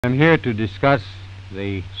I'm here to discuss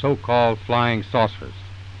the so-called flying saucers.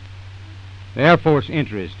 The Air Force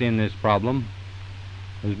interest in this problem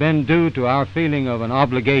has been due to our feeling of an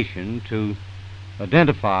obligation to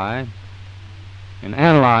identify and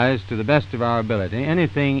analyze to the best of our ability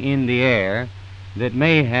anything in the air that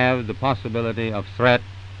may have the possibility of threat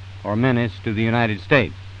or menace to the United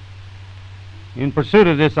States. In pursuit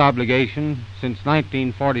of this obligation, since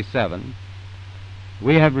 1947,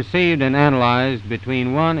 we have received and analyzed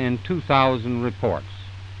between 1,000 and 2,000 reports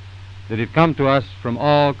that have come to us from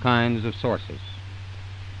all kinds of sources.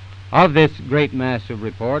 Of this great mass of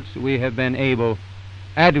reports, we have been able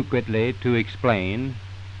adequately to explain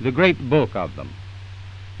the great bulk of them,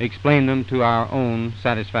 explain them to our own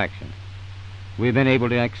satisfaction. We've been able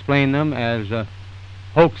to explain them as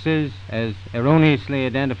hoaxes, as erroneously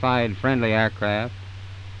identified friendly aircraft,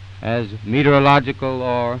 as meteorological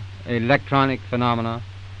or electronic phenomena,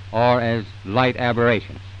 or as light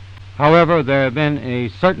aberrations. However, there have been a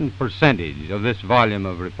certain percentage of this volume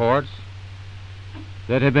of reports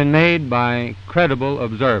that have been made by credible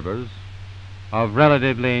observers of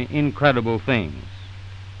relatively incredible things.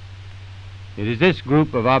 It is this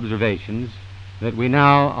group of observations that we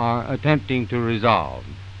now are attempting to resolve.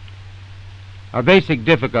 Our basic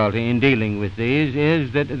difficulty in dealing with these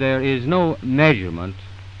is that there is no measurement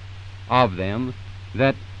of them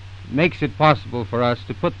that makes it possible for us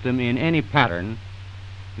to put them in any pattern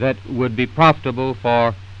that would be profitable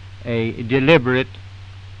for a deliberate,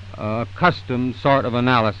 custom sort of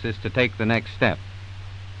analysis to take the next step.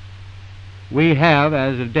 We have,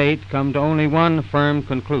 as of date, come to only one firm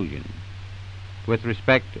conclusion with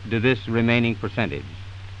respect to this remaining percentage,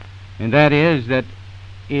 and that is that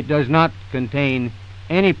it does not contain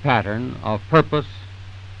any pattern of purpose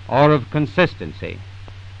or of consistency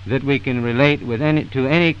that we can relate with to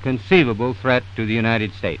any conceivable threat to the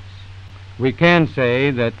United States. We can say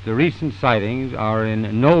that the recent sightings are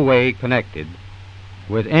in no way connected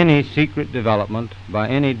with any secret development by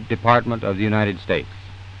any department of the United States.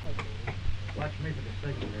 Watch me for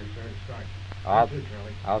the signal there, sir. Start.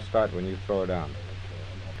 I'll start when you throw it down.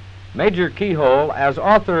 Major Keyhole, as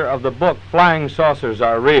author of the book Flying Saucers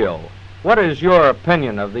Are Real, what is your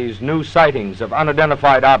opinion of these new sightings of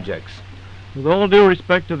unidentified objects? With all due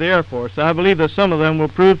respect to the Air Force, I believe that some of them will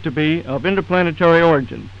prove to be of interplanetary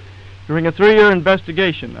origin. During a 3-year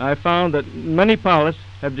investigation, I found that many pilots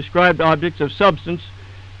have described objects of substance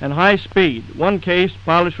and high speed. One case,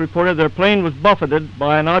 pilots reported their plane was buffeted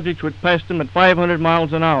by an object which passed them at 500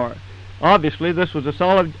 miles an hour. Obviously, this was a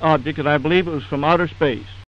solid object, and I believe it was from outer space.